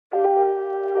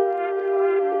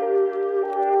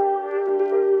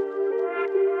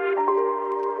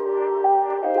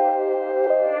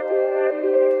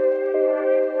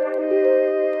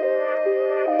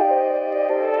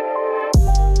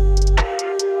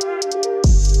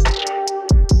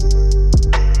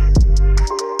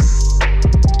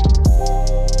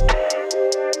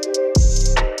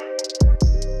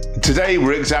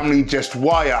examining just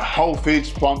why a whole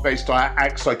foods plant-based diet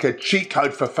acts like a cheat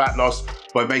code for fat loss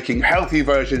by making healthy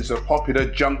versions of popular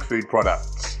junk food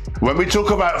products. When we talk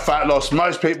about fat loss,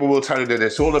 most people will tell you that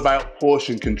it's all about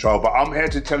portion control, but I'm here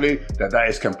to tell you that that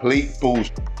is complete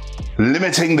bullshit.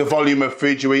 Limiting the volume of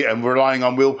food you eat and relying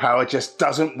on willpower just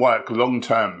doesn't work long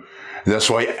term. That's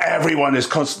why everyone is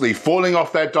constantly falling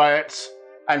off their diets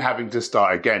and having to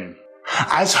start again.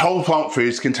 As whole plant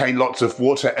foods contain lots of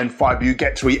water and fiber, you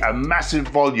get to eat a massive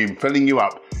volume, filling you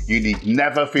up. You need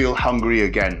never feel hungry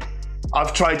again.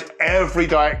 I've tried every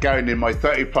diet going in my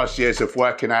 30+ years of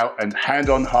working out, and hand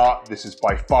on heart, this is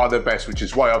by far the best, which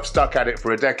is why I've stuck at it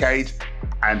for a decade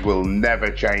and will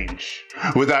never change.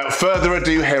 Without further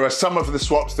ado, here are some of the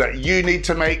swaps that you need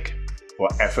to make for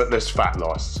effortless fat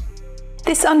loss.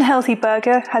 This unhealthy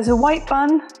burger has a white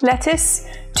bun, lettuce,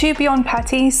 2 Beyond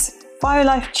patties,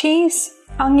 BioLife cheese,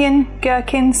 onion,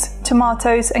 gherkins,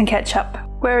 tomatoes and ketchup.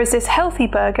 Whereas this healthy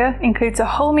burger includes a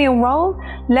wholemeal roll,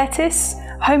 lettuce,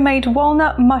 homemade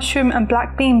walnut, mushroom and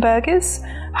black bean burgers,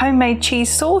 homemade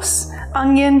cheese sauce,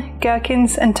 onion,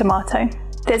 gherkins and tomato.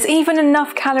 There's even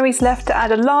enough calories left to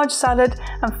add a large salad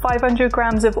and 500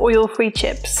 grams of oil-free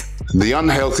chips. The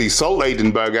unhealthy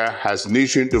salt-laden burger has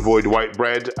nutrient-devoid white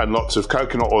bread and lots of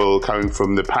coconut oil coming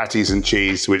from the patties and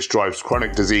cheese, which drives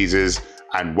chronic diseases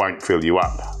and won't fill you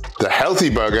up. The healthy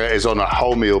burger is on a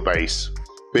wholemeal base.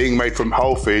 Being made from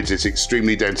whole foods, it's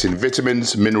extremely dense in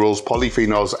vitamins, minerals,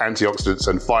 polyphenols, antioxidants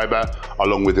and fiber,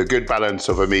 along with a good balance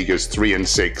of omegas 3 and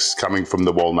 6 coming from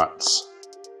the walnuts.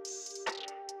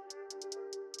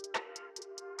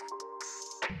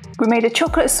 We made a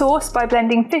chocolate sauce by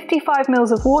blending 55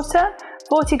 ml of water,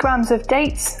 40 grams of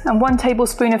dates and 1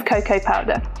 tablespoon of cocoa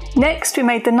powder. Next, we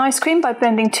made the nice cream by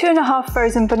blending 2.5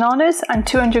 frozen bananas and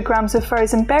 200 grams of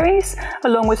frozen berries,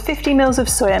 along with 50 ml of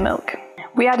soya milk.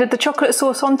 We added the chocolate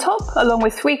sauce on top, along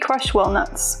with 3 crushed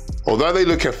walnuts. Although they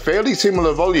look a fairly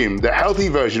similar volume, the healthy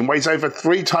version weighs over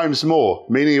 3 times more,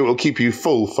 meaning it will keep you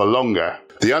full for longer.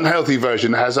 The unhealthy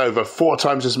version has over 4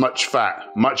 times as much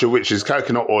fat, much of which is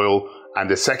coconut oil, and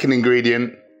the second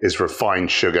ingredient is refined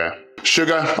sugar.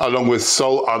 Sugar, along with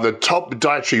salt, are the top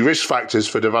dietary risk factors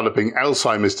for developing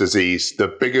Alzheimer's disease,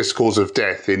 the biggest cause of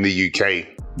death in the UK.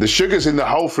 The sugars in the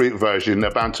whole fruit version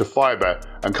are bound to fiber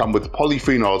and come with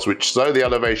polyphenols which slow the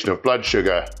elevation of blood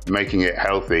sugar, making it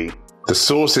healthy. The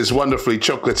sauce is wonderfully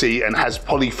chocolatey and has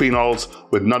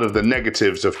polyphenols with none of the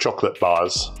negatives of chocolate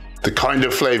bars. The kind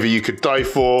of flavour you could die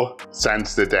for,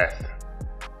 sans the death,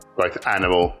 both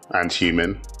animal and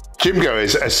human. Gym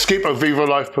goers, a scoop of Viva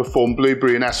Life Perform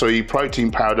blueberry and acai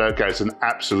protein powder goes an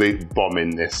absolute bomb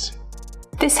in this.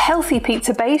 This healthy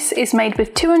pizza base is made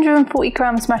with 240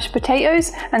 grams mashed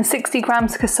potatoes and 60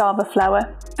 grams cassava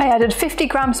flour. I added 50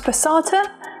 grams passata,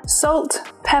 salt,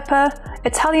 pepper,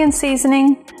 Italian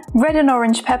seasoning, red and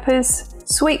orange peppers,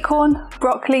 sweet corn,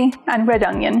 broccoli and red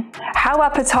onion. How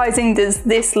appetizing does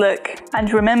this look?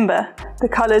 And remember, the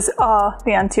colors are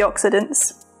the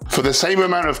antioxidants. For the same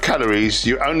amount of calories,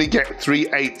 you only get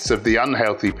 3/8 of the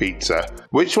unhealthy pizza.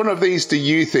 Which one of these do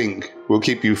you think will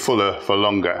keep you fuller for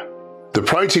longer? The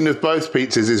protein of both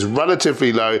pizzas is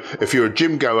relatively low. If you're a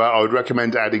gym goer, I would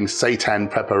recommend adding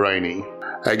seitan pepperoni.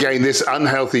 Again, this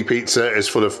unhealthy pizza is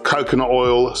full of coconut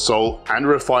oil, salt and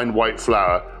refined white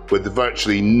flour with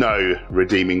virtually no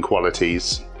redeeming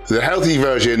qualities. The healthy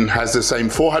version has the same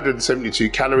 472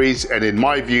 calories and in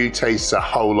my view tastes a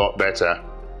whole lot better.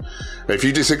 If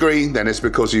you disagree, then it's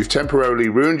because you've temporarily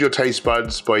ruined your taste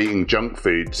buds by eating junk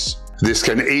foods. This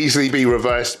can easily be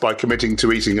reversed by committing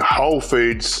to eating whole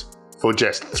foods for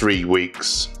just 3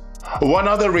 weeks. One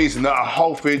other reason that a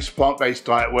whole foods plant-based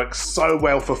diet works so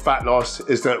well for fat loss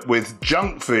is that with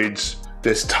junk foods,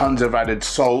 there's tons of added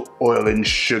salt, oil and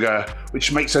sugar,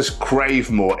 which makes us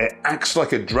crave more. It acts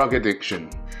like a drug addiction.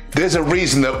 There's a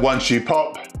reason that once you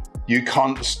pop, you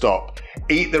can't stop.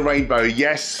 Eat the rainbow,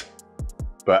 yes,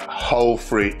 but whole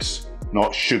fruits,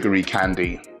 not sugary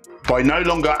candy. By no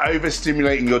longer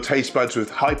overstimulating your taste buds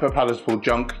with hyperpalatable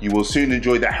junk, you will soon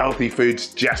enjoy the healthy foods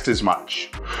just as much.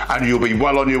 And you'll be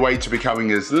well on your way to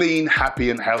becoming as lean,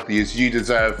 happy and healthy as you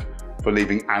deserve for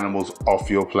leaving animals off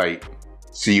your plate.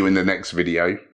 See you in the next video.